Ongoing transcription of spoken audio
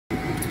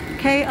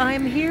Okay,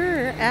 I'm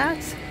here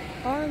at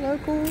our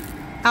local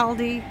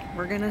Aldi.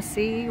 We're gonna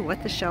see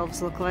what the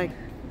shelves look like.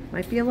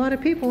 Might be a lot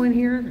of people in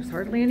here. There's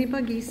hardly any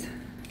buggies.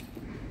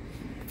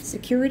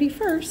 Security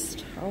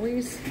first.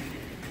 Always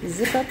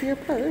zip up your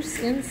purse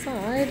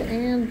inside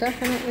and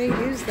definitely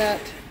use that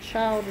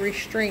child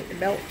restraint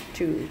belt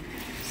to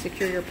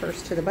secure your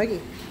purse to the buggy.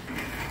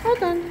 All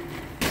done.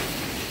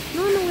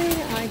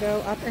 Normally I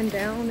go up and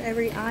down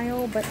every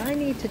aisle, but I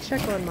need to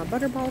check on my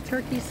butterball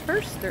turkeys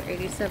first. They're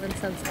 87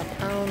 cents a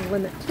pound,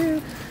 limit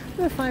 2,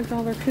 with a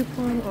 $5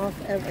 coupon off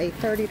of a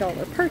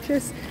 $30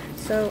 purchase.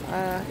 So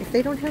if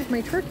they don't have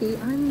my turkey,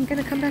 I'm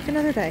gonna come back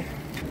another day.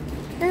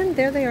 And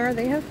there they are.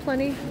 They have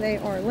plenty. They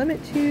are limit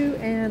 2,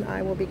 and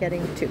I will be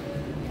getting 2.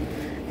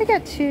 I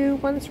got 2.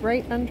 One's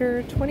right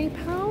under 20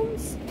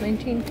 pounds,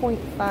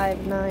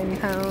 19.59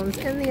 pounds,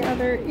 and the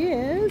other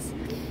is,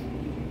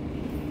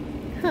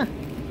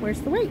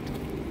 where's the weight?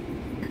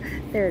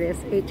 There it is,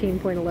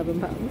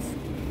 18.11 pounds.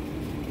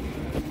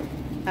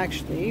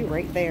 Actually,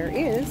 right there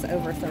is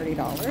over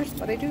 $30,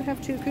 but I do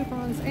have 2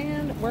 coupons,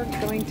 and we're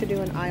going to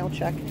do an aisle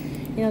check.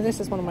 You know, this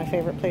is one of my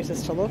favorite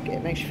places to look.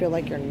 It makes you feel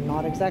like you're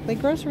not exactly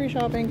grocery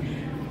shopping.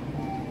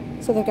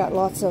 So they've got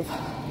lots of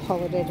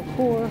holiday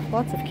decor,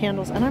 lots of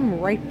candles, and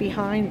I'm right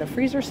behind the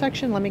freezer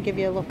section. Let me give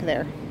you a look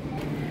there.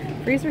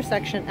 Freezer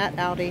section at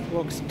Aldi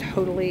looks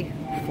totally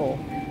full.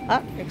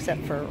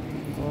 Except for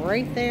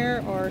right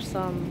there are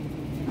some,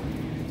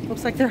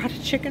 looks like they're out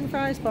of chicken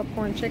fries,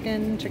 popcorn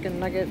chicken, chicken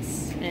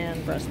nuggets,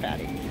 and breast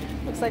patty.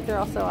 Looks like they're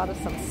also out of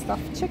some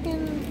stuffed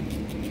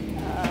chicken,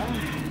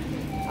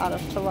 out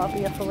of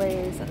tilapia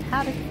fillets and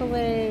haddock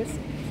fillets.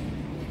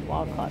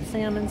 Wild-caught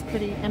salmon's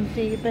pretty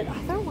empty, but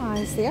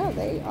otherwise, yeah,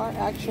 they are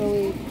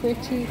actually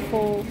pretty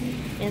full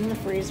in the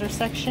freezer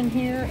section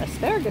here.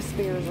 Asparagus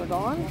spears are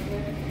gone,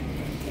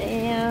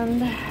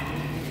 and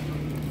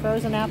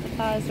frozen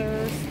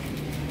appetizers,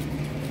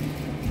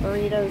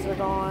 burritos are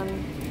gone,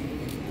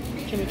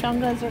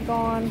 chimichangas are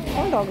gone,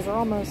 corn dogs are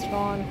almost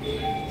gone,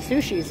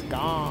 sushi's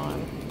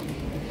gone,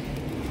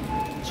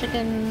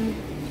 chicken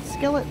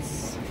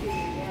skillets,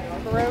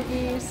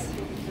 pierogies,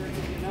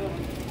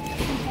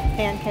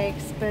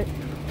 pancakes, but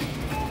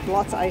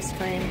lots of ice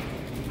cream.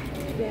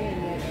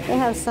 They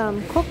have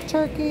some cooked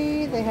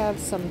turkey, they have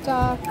some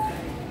duck.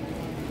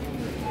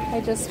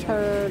 I just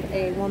heard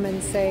a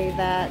woman say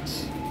that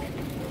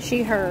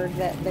she heard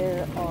that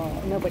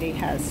nobody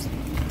has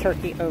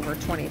turkey over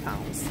 20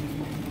 pounds.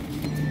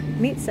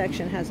 Meat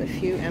section has a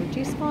few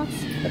empty spots,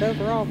 but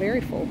overall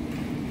very full.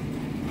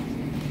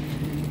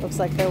 Looks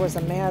like there was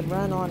a mad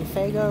run on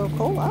Faygo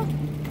Cola.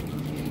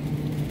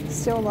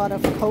 Still a lot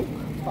of Coke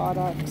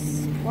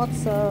products,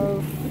 lots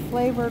of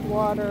flavored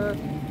water.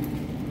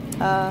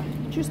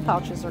 Juice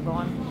pouches are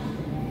gone.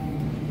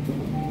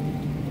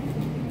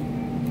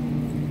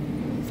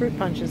 Fruit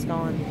punch is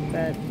gone,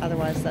 but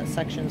otherwise that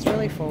section's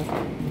really full.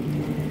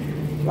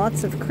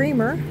 Lots of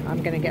creamer.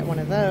 I'm gonna get one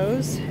of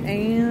those.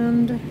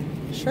 And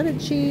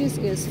shredded cheese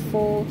is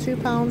full, 2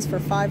 pounds for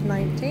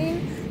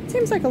 $5.19.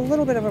 Seems like a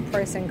little bit of a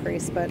price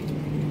increase, but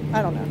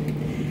I don't know.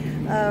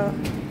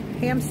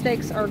 Ham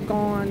steaks are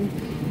gone.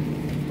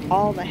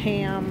 All the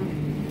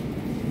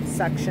ham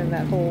section,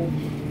 that whole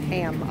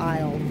ham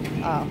aisle,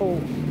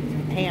 whole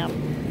ham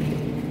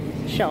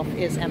shelf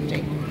is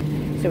empty.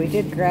 So we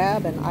did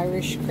grab an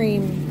Irish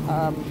cream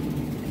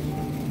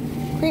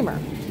creamer.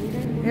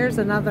 Here's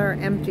another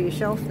empty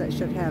shelf that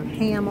should have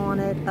ham on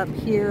it. Up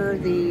here,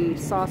 the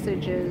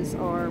sausages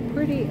are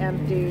pretty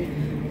empty.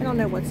 I don't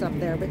know what's up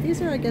there, but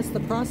these are, I guess, the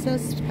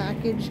processed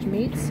packaged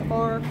meats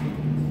are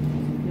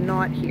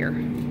not here.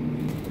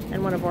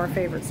 And one of our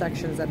favorite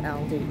sections at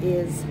Aldi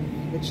is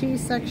the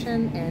cheese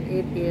section, and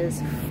it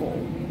is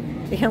full.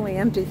 The only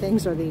empty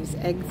things are these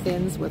egg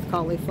thins with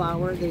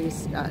cauliflower,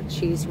 these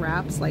cheese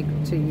wraps, like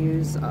to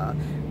use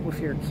with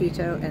your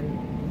keto,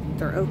 and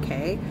they're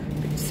okay.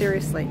 But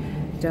seriously,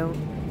 don't,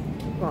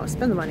 well,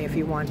 spend the money if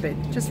you want, but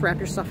just wrap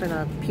your stuff in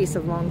a piece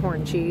of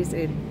Longhorn cheese.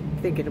 I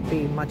think it'll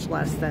be much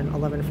less than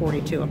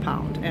 $11.42 a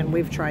pound. And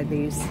we've tried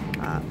these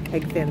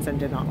egg thins and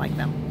did not like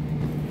them.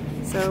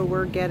 So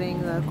we're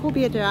getting the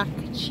Colbia Jack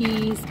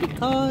cheese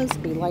because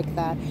we like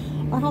that.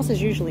 Our house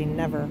is usually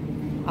never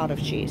out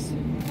of cheese.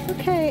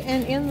 Okay,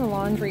 and in the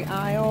laundry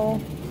aisle,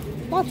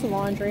 lots of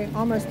laundry,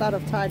 almost out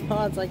of Tide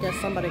Pods. I guess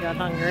somebody got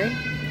hungry.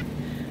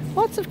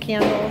 Lots of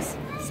candles.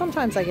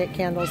 Sometimes I get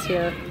candles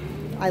here.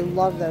 I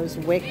love those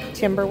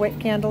timber wick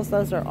candles.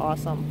 Those are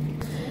awesome.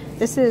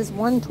 This is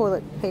one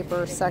toilet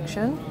paper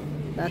section.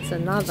 That's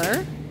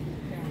another.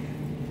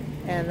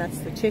 And that's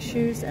the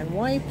tissues and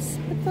wipes.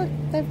 But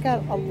they've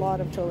got a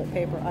lot of toilet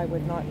paper. I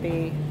would not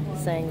be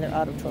saying they're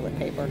out of toilet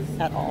paper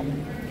at all.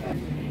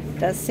 It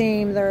does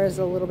seem there is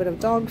a little bit of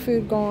dog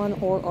food gone,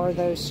 or are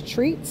those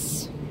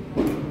treats,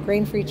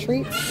 grain-free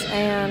treats,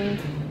 and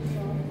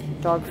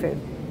dog food.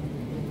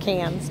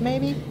 Cans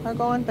maybe are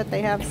gone, but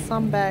they have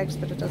some bags,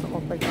 but it doesn't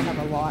look like they have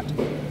a lot.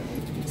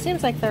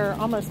 Seems like they're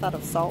almost out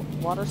of salt,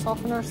 water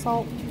softener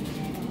salt.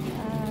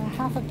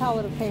 Half a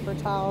pallet of paper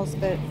towels,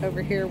 but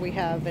over here we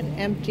have an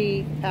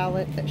empty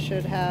pallet that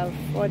should have,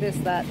 what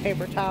is that,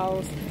 paper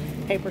towels,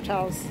 Paper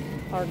towels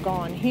are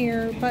gone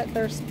here, but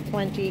there's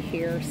plenty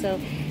here. So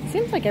it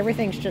seems like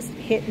everything's just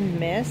hit and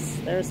miss.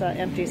 There's an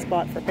empty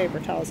spot for paper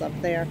towels up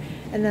there.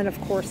 And then, of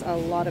course, a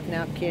lot of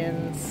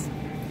napkins.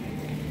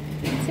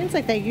 It seems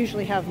like they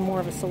usually have more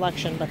of a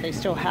selection, but they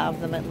still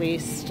have them at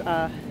least.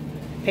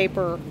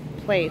 Paper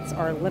plates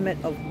are limit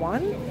of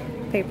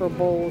 1. Paper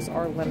bowls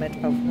are limit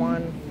of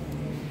 1.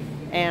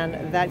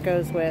 And that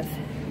goes with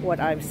what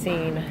I've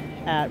seen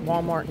at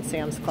Walmart and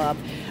Sam's Club.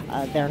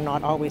 They're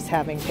not always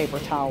having paper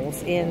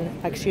towels in,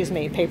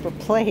 paper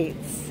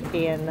plates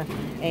in,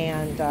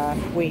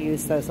 and we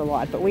use those a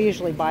lot. But we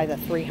usually buy the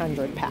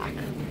 300 pack.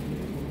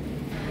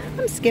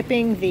 I'm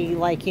skipping the,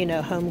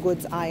 home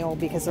goods aisle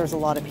because there's a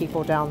lot of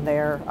people down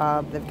there.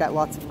 They've got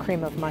lots of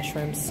cream of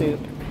mushroom soup,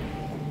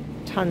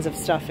 tons of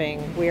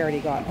stuffing. We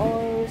already got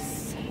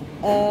ours.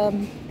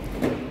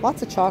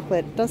 Lots of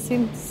chocolate. Does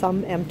seem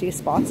some empty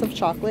spots of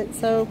chocolate,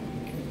 so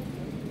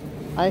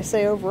I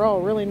say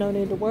overall, really no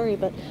need to worry,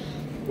 but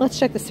let's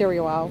check the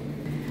cereal aisle.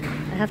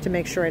 I have to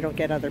make sure I don't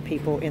get other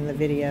people in the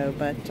video,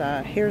 but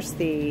here's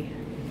the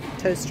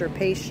toaster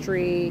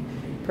pastry,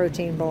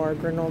 protein bar,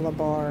 granola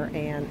bar,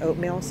 and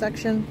oatmeal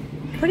section.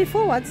 Pretty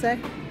full, I'd say.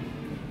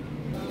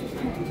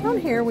 Down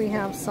here we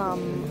have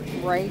some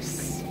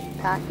rice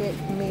packet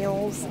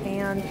meals,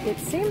 and it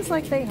seems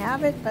like they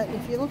have it, but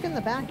if you look in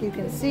the back, you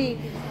can see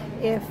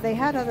if they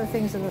had other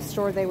things in the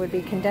store, they would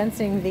be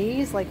condensing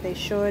these like they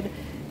should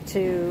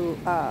to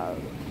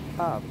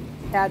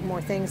add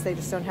more things. They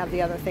just don't have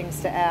the other things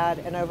to add.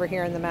 And over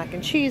here in the mac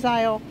and cheese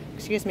aisle,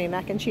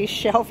 mac and cheese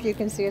shelf, you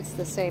can see it's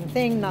the same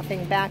thing,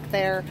 nothing back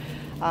there.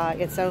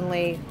 It's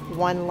only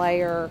 1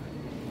 layer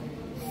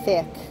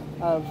thick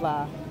of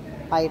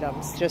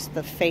items, just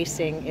the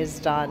facing is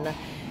done,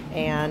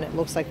 and it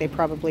looks like they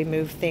probably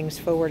moved things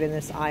forward in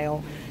this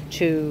aisle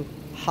to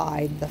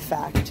hide the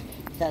fact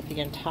that the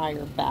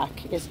entire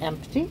back is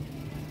empty.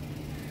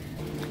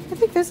 I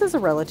think this is a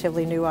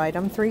relatively new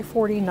item,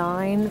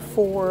 $3.49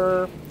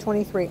 for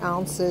 23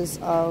 ounces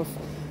of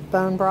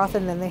bone broth,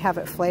 and then they have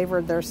it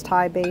flavored. There's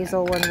Thai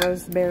basil and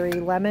rosemary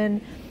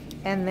lemon,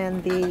 and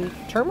then the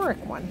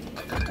turmeric one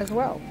as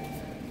well.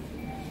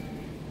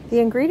 The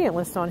ingredient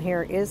list on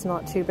here is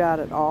not too bad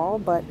at all,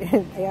 but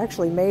they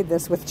actually made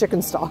this with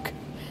chicken stock.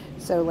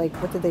 So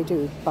what did they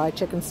do? Buy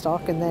chicken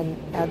stock and then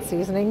add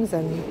seasonings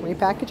and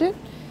repackage it?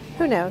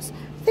 Who knows?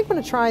 I think I'm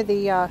going to try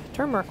the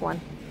turmeric one.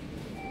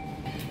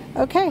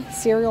 Okay,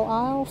 cereal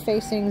aisle.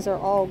 Facings are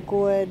all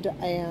good,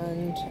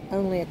 and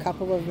only a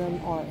couple of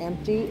them are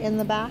empty in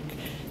the back.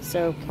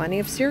 So plenty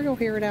of cereal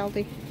here at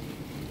Aldi.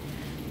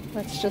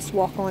 Let's just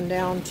walk on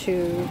down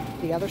to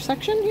the other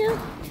section here.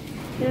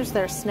 Here's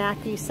their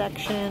snacky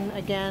section.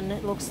 Again,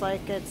 it looks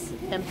like it's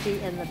empty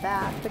in the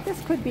back, but this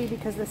could be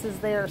because this is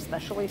their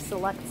specially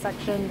select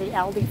section. The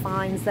Aldi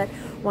finds that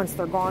once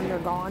they're gone, they're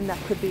gone. That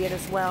could be it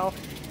as well.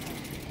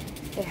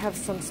 They have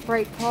some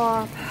Sprite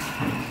pop,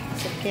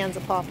 some cans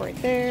of pop right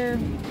there.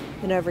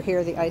 And over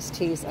here, the iced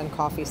teas and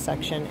coffee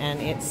section, and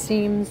it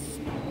seems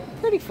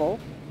pretty full,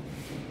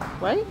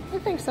 right? I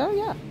think so,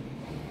 yeah.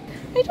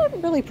 I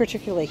don't really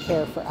particularly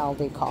care for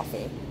Aldi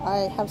coffee. I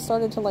have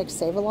started to like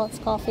Save-A-Lot's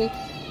coffee,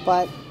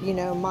 but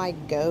my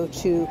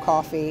go-to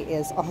coffee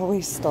is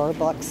always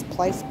Starbucks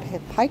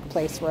Pike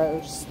Place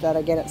roast that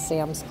I get at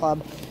Sam's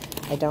Club.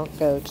 I don't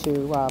go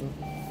to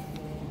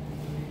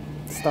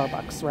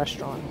Starbucks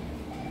restaurant.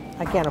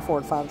 I can't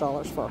afford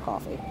 $5 for a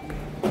coffee.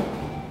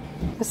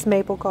 This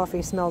maple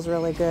coffee smells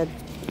really good,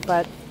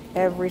 but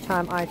every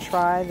time I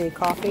try the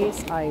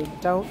coffees, I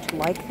don't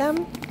like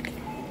them.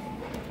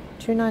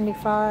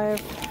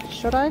 $2.95.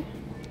 Should I?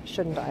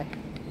 Shouldn't I?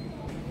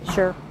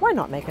 Sure, why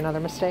not make another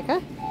mistake, eh?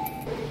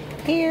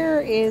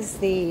 Here is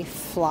the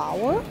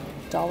flour,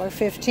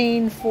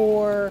 $1.15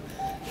 for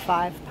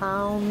 5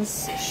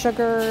 pounds.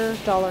 Sugar,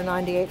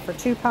 $1.98 for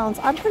 2 pounds.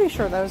 I'm pretty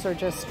sure those are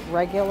just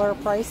regular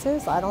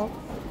prices. I don't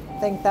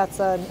think that's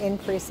an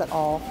increase at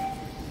all.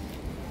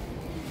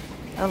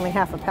 Only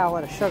half a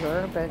pallet of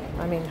sugar, but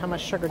I mean, how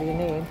much sugar do you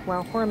need?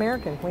 Well, we're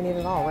American. We need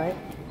it all, right?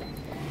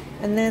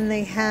 And then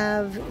they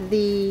have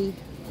the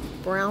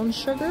brown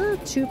sugar.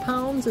 2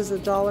 pounds is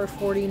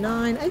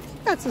 $1.49. I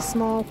think that's a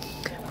small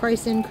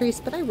price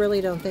increase, but I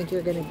really don't think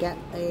you're going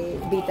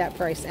to beat that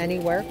price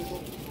anywhere.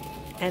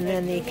 And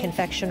then the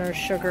confectioner's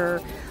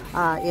sugar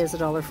is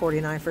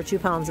 $1.49 for 2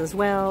 pounds as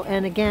well.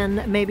 And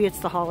again, maybe it's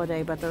the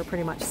holiday, but they're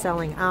pretty much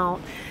selling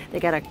out. They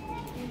got a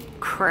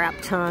crap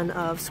ton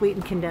of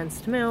sweetened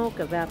condensed milk.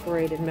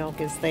 Evaporated milk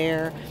is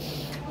there.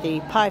 The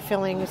pie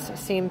fillings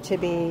seem to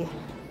be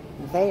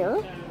there.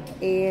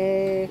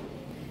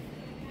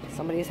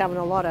 Somebody's having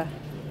a lot of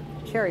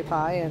cherry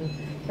pie, and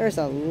there's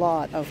a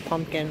lot of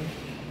pumpkin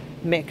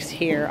mix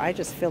here. I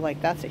just feel like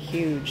that's a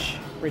huge,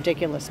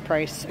 ridiculous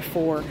price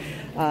for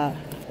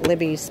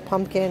Libby's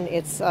pumpkin.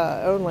 It's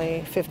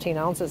only 15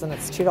 ounces and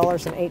it's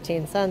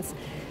 $2.18.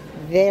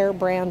 Their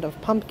brand of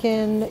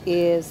pumpkin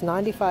is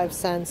 95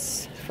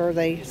 cents for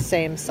the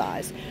same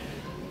size.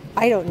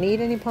 I don't need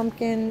any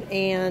pumpkin,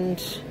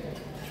 and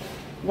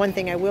one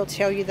thing I will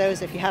tell you though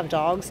is if you have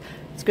dogs,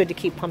 it's good to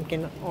keep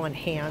pumpkin on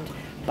hand.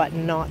 but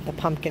not the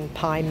pumpkin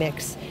pie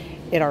mix.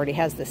 It already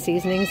has the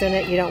seasonings in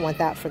it. You don't want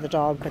that for the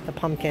dog, but the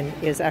pumpkin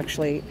is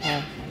actually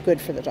good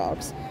for the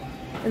dogs.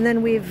 And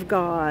then we've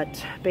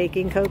got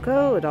baking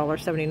cocoa,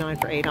 $1.79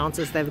 for 8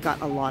 ounces. They've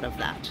got a lot of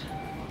that.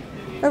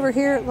 Over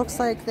here, it looks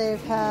like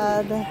they've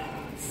had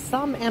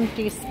some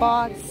empty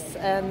spots,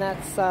 and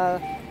that's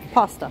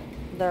pasta.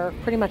 They're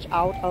pretty much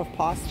out of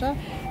pasta,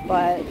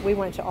 but we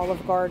went to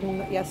Olive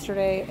Garden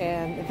yesterday,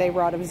 and they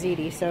were out of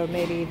ziti, so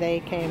maybe they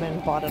came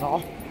and bought it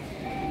all.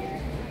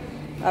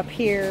 Up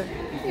here,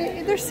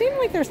 there seem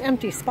like there's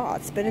empty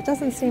spots, but it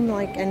doesn't seem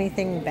like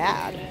anything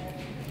bad.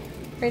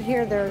 Right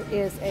here, there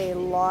is a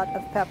lot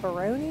of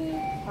pepperoni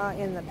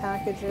in the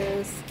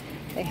packages.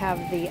 They have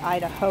the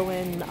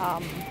Idahoan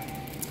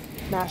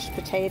mashed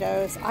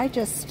potatoes. I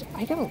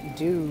don't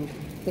do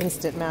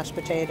instant mashed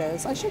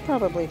potatoes. I should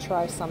probably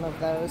try some of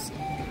those.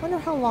 Wonder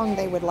how long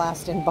they would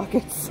last in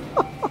buckets.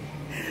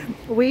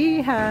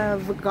 We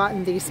have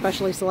gotten these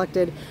specially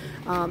selected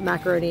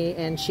macaroni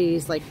and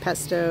cheese, like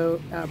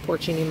pesto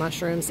porcini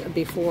mushrooms,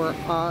 before.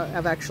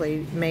 I've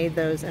actually made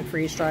those and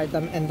freeze-dried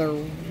them, and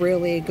they're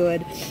really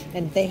good.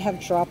 And they have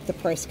dropped the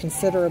price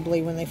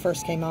considerably. When they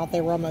first came out,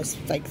 they were almost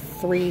like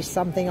 $3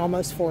 something,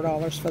 almost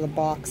 $4 for the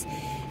box,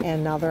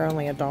 and now they're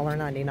only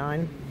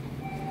 $1.99.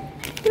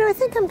 You know, I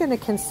think I'm going to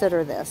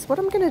consider this. What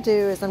I'm going to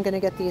do is I'm going to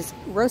get these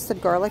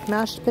roasted garlic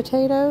mashed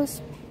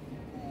potatoes.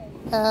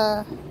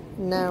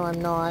 No,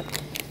 I'm not.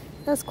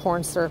 There's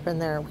corn syrup in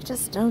there. We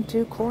just don't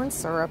do corn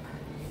syrup.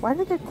 Why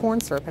did I get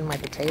corn syrup in my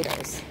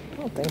potatoes?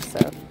 I don't think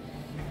so.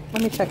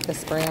 Let me check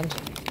this brand.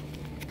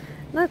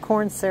 Not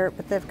corn syrup,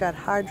 but they've got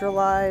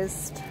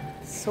hydrolyzed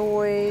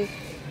soy.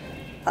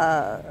 They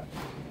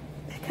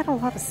got a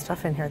lot of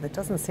stuff in here that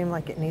doesn't seem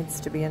like it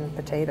needs to be in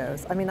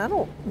potatoes. I mean, I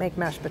don't make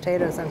mashed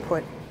potatoes and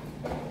put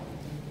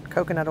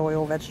coconut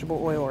oil, vegetable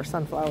oil, or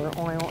sunflower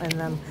oil in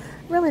them.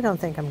 I really don't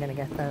think I'm going to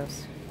get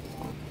those.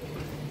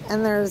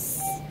 And there's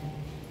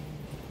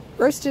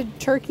roasted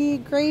turkey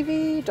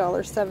gravy,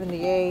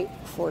 $1.78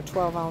 for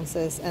 12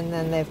 ounces, and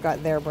then they've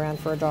got their brand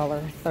for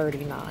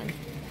 $1.39.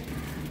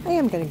 I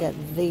am going to get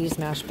these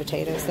mashed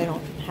potatoes. They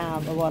don't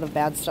have a lot of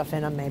bad stuff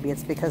in them. Maybe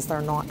it's because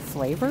they're not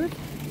flavored.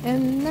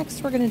 And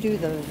next we're going to do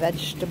the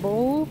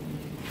vegetable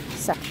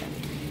section.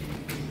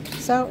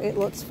 So it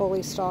looks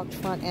fully stocked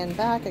front and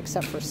back,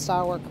 except for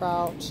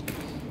sauerkraut.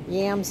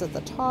 Yams at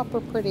the top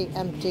are pretty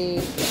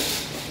empty.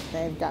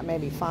 They've got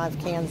maybe 5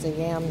 cans of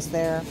yams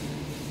there.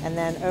 And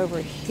then over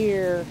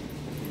here,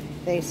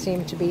 they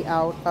seem to be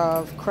out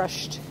of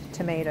crushed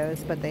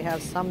tomatoes, but they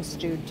have some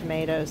stewed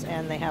tomatoes,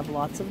 and they have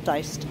lots of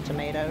diced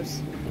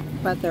tomatoes.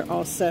 But they're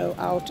also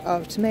out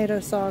of tomato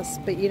sauce,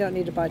 but you don't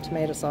need to buy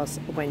tomato sauce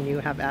when you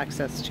have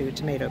access to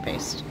tomato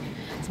paste.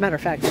 As a matter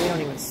of fact, we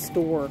don't even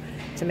store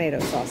tomato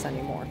sauce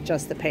anymore,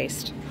 just the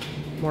paste,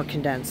 more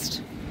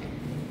condensed.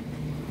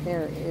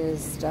 There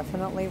is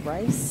definitely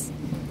rice,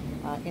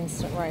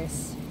 instant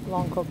rice,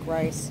 long cooked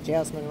rice,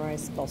 jasmine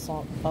rice,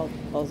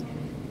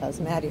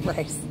 basmati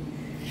rice,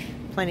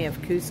 plenty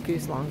of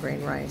couscous long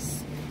grain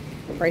rice.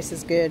 Rice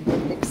is good,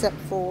 except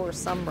for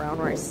some brown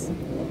rice.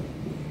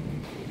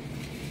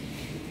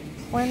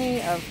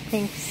 Plenty of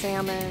pink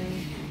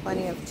salmon,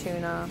 plenty of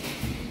tuna.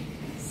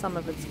 Some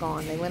of it's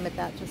gone. They limit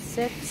that to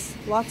 6.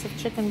 Lots of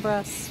chicken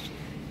breast,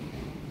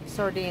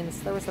 sardines.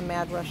 There was a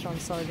mad rush on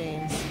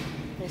sardines.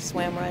 They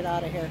swam right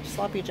out of here.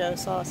 Sloppy Joe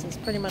sauce is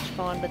pretty much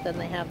gone, but then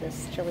they have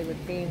this chili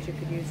with beans you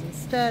could use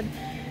instead.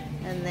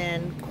 And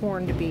then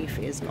corned beef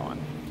is gone.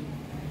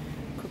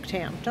 Cooked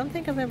ham. Don't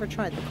think I've ever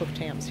tried the cooked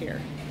hams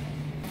here.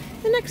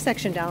 The next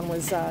section down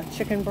was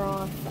chicken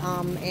broth,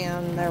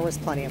 and there was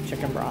plenty of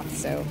chicken broth,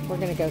 so we're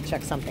going to go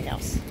check something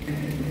else.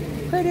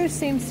 Produce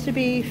seems to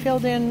be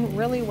filled in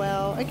really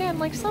well. Again,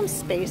 like some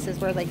spaces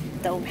where they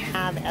don't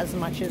have as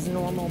much as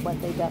normal,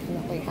 but they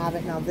definitely have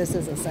it. Now this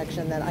is a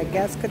section that I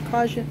guess could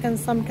cause you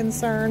some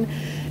concern.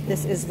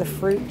 This is the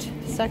fruit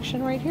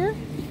section right here.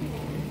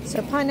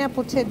 So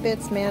pineapple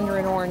tidbits,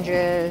 mandarin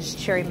oranges,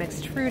 cherry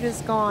mixed fruit is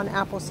gone,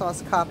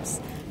 applesauce cups.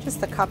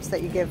 Just the cups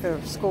that you give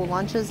for school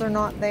lunches are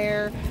not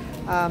there.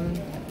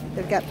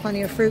 They've got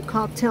plenty of fruit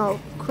cocktail,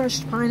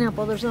 crushed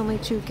pineapple. There's only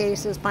 2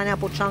 cases.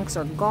 Pineapple chunks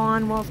are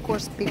gone. Well, of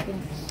course, people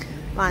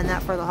find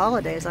that for the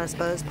holidays, I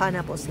suppose.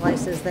 Pineapple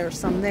slices, there's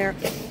some there.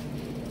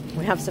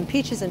 We have some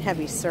peaches in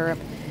heavy syrup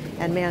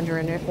and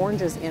mandarin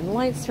oranges in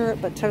light syrup,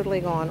 but totally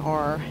gone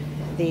are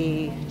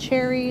the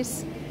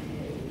cherries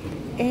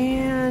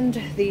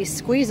and the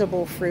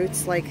squeezable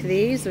fruits like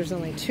these. There's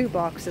only 2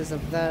 boxes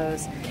of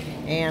those.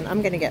 And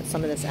I'm going to get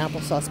some of this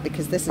applesauce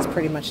because this is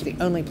pretty much the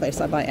only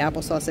place I buy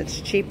applesauce. It's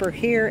cheaper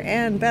here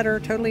and better,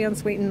 totally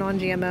unsweetened,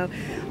 non-GMO.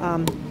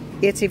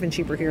 It's even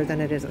cheaper here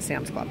than it is at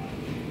Sam's Club.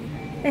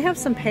 They have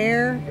some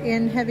pear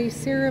in heavy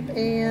syrup,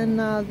 and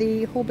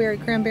the whole berry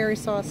cranberry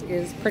sauce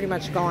is pretty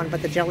much gone,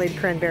 but the jellied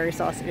cranberry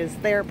sauce is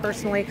there.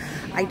 Personally,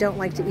 I don't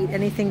like to eat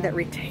anything that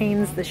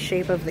retains the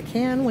shape of the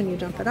can when you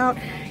dump it out.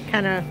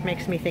 Kind of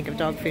makes me think of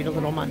dog food a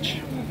little much.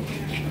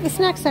 The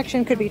snack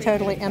section could be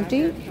totally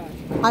empty.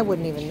 I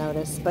wouldn't even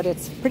notice, but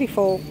it's pretty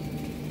full.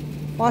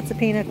 Lots of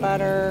peanut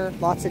butter,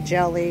 lots of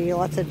jelly,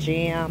 lots of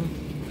jam.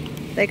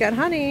 They got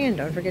honey, and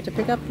don't forget to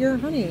pick up your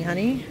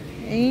honey.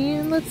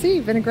 And let's see,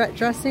 vinaigrette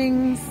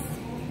dressings.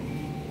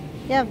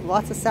 Yeah,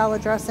 lots of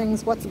salad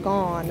dressings. What's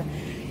gone?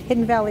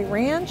 Hidden Valley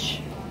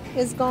Ranch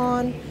is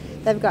gone.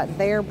 They've got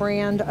their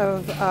brand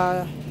of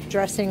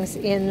dressings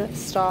in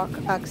stock,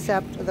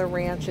 except the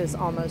ranch is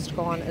almost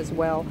gone as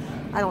well.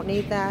 I don't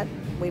need that.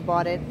 We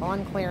bought it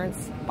on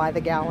clearance by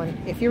the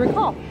gallon, if you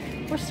recall.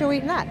 We're still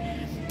eating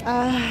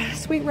that.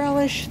 Sweet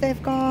relish,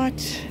 they've got,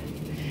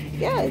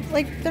 yeah,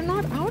 like they're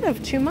not out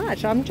of too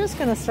much. I'm just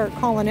gonna start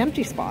calling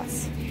empty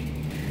spots.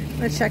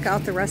 Let's check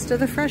out the rest of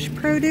the fresh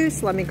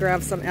produce. Let me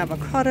grab some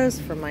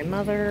avocados for my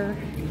mother.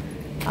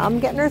 I'm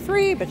getting her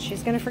 3, but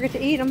she's gonna forget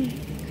to eat them.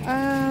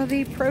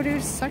 The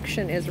produce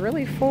section is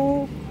really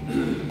full.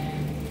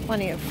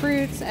 Plenty of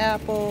fruits,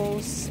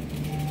 apples,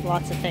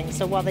 lots of things.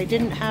 So while they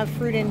didn't have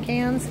fruit in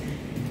cans,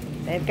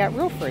 they've got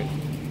real fruit.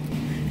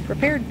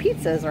 Prepared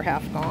pizzas are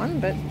half gone,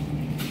 but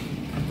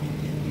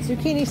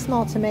zucchini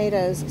small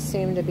tomatoes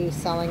seem to be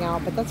selling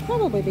out, but that's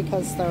probably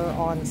because they're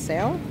on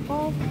sale.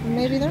 Well,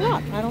 maybe they're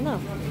not. I don't know.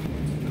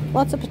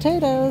 Lots of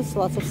potatoes,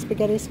 lots of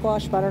spaghetti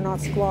squash, butternut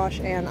squash,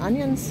 and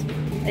onions.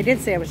 I did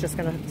say I was just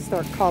going to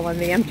start calling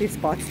the empty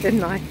spots,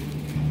 didn't I?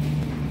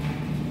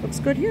 Looks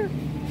good here.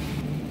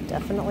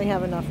 Definitely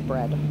have enough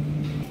bread.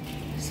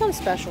 Some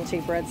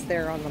specialty breads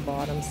there on the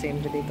bottom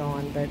seem to be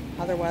gone, but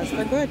otherwise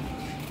they're good.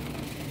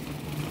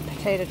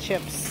 Potato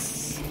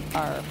chips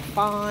are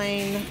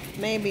fine.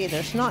 Maybe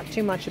there's not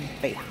too much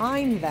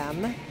behind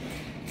them.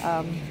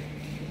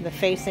 The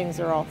facings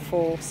are all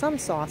full. Some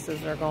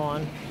sauces are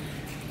gone.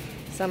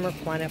 Some are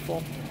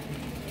plentiful.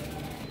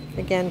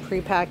 Again,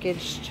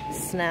 prepackaged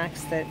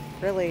snacks that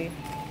really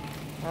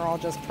are all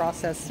just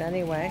processed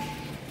anyway.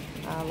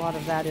 A lot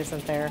of that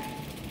isn't there.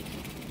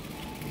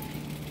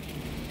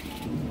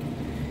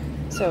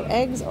 So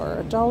eggs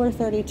are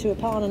 $1.32 a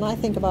pound, and I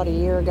think about a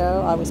year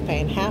ago I was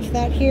paying half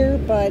that here,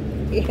 but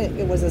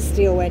it was a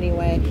steal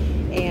anyway,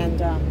 and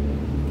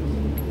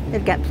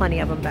they've got plenty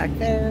of them back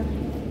there.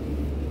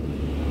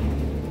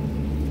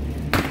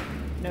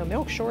 No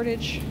milk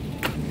shortage.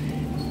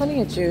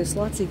 Plenty of juice,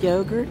 lots of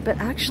yogurt, but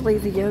actually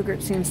the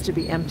yogurt seems to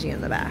be empty in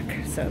the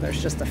back, so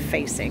there's just a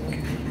facing.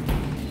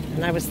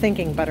 And I was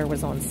thinking butter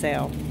was on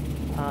sale.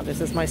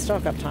 This is my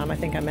stock up time. I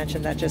think I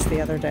mentioned that just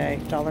the other day.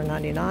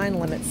 $1.99,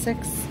 limit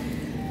 6.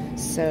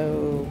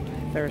 So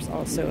there's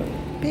also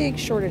a big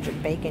shortage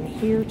of bacon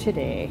here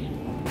today.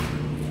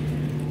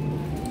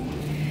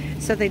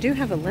 So they do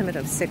have a limit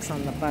of 6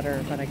 on the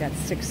butter, but I got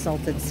 6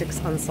 salted, 6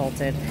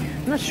 unsalted.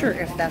 I'm not sure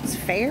if that's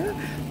fair,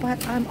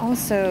 but I'm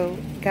also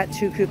got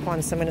 2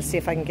 coupons, so I'm going to see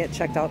if I can get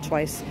checked out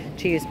twice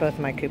to use both of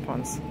my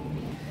coupons.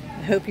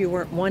 I hope you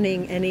weren't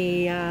wanting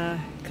any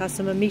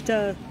Casa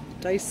Mamita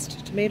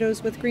diced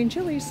tomatoes with green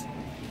chilies.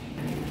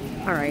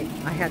 All right,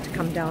 I had to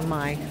come down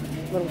my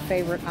little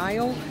favorite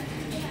aisle,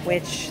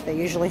 which they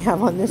usually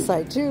have on this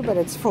side too, but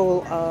it's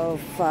full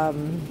of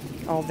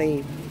all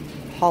the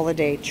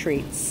holiday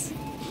treats.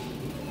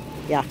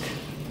 Yuck.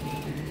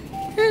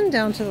 And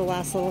down to the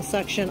last little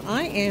section.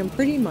 I am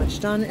pretty much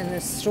done in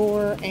this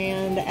store,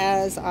 and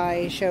as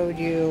I showed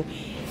you,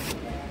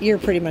 you're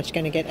pretty much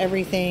going to get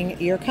everything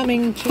you're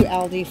coming to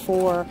Aldi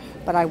for,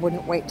 but I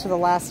wouldn't wait to the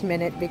last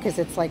minute because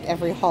it's like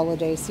every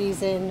holiday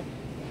season.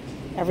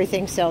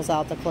 Everything sells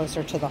out the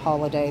closer to the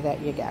holiday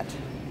that you get.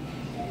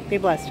 Be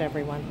blessed,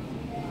 everyone.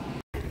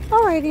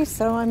 Alrighty,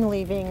 so I'm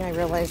leaving. I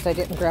realized I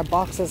didn't grab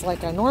boxes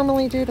like I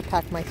normally do to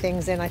pack my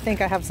things in. I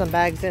think I have some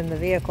bags in the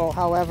vehicle.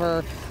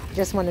 However, I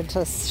just wanted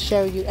to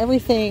show you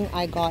everything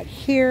I got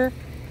here.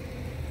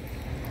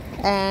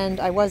 And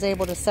I was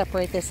able to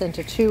separate this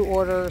into 2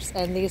 orders,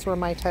 and these were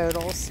my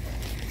totals.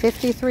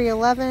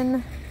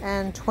 $53.11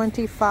 and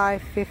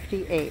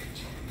 $25.58.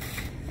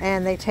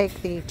 And they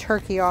take the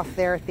turkey off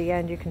there at the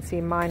end. You can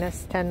see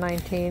minus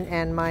 $10.19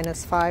 and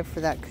minus $5 for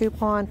that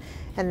coupon.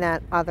 And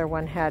that other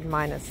one had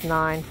minus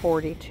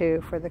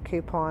 $9.42 for the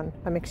coupon.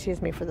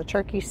 Excuse me, for the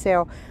turkey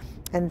sale.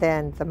 And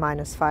then the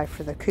minus $5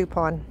 for the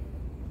coupon.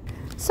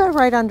 So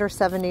right under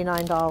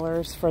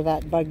 $79 for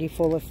that buggy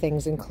full of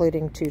things,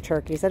 including 2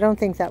 turkeys. I don't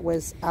think that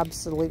was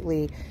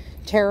absolutely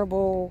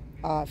terrible.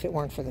 If it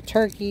weren't for the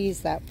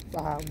turkeys, that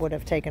would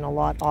have taken a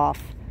lot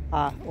off.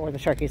 Or the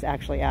turkeys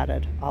actually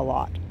added a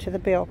lot to the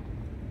bill.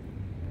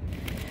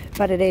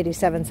 But at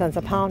 87 cents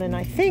a pound, and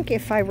I think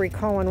if I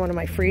recall in one of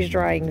my freeze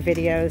drying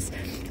videos,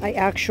 I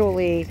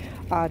actually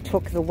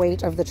took the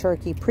weight of the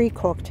turkey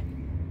pre-cooked,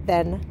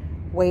 then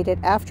weighed it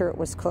after it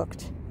was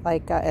cooked,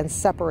 and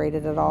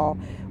separated it all,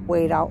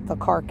 weighed out the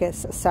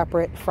carcass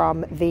separate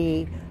from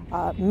the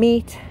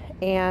meat,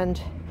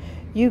 and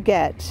you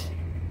get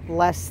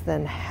less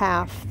than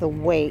half the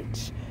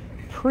weight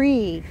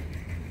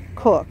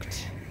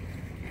pre-cooked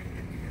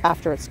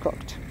after it's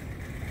cooked.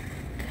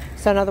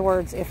 So in other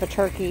words, if a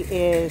turkey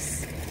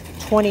is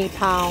 20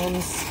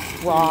 pounds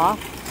raw,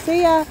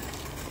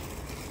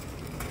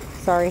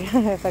 sorry,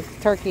 if a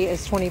turkey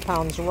is 20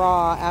 pounds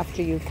raw,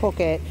 after you cook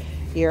it,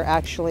 you're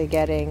actually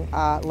getting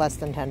less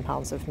than 10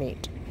 pounds of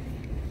meat.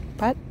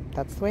 But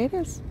that's the way it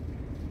is.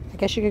 I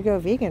guess you could go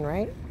vegan,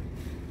 right?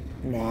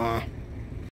 Nah.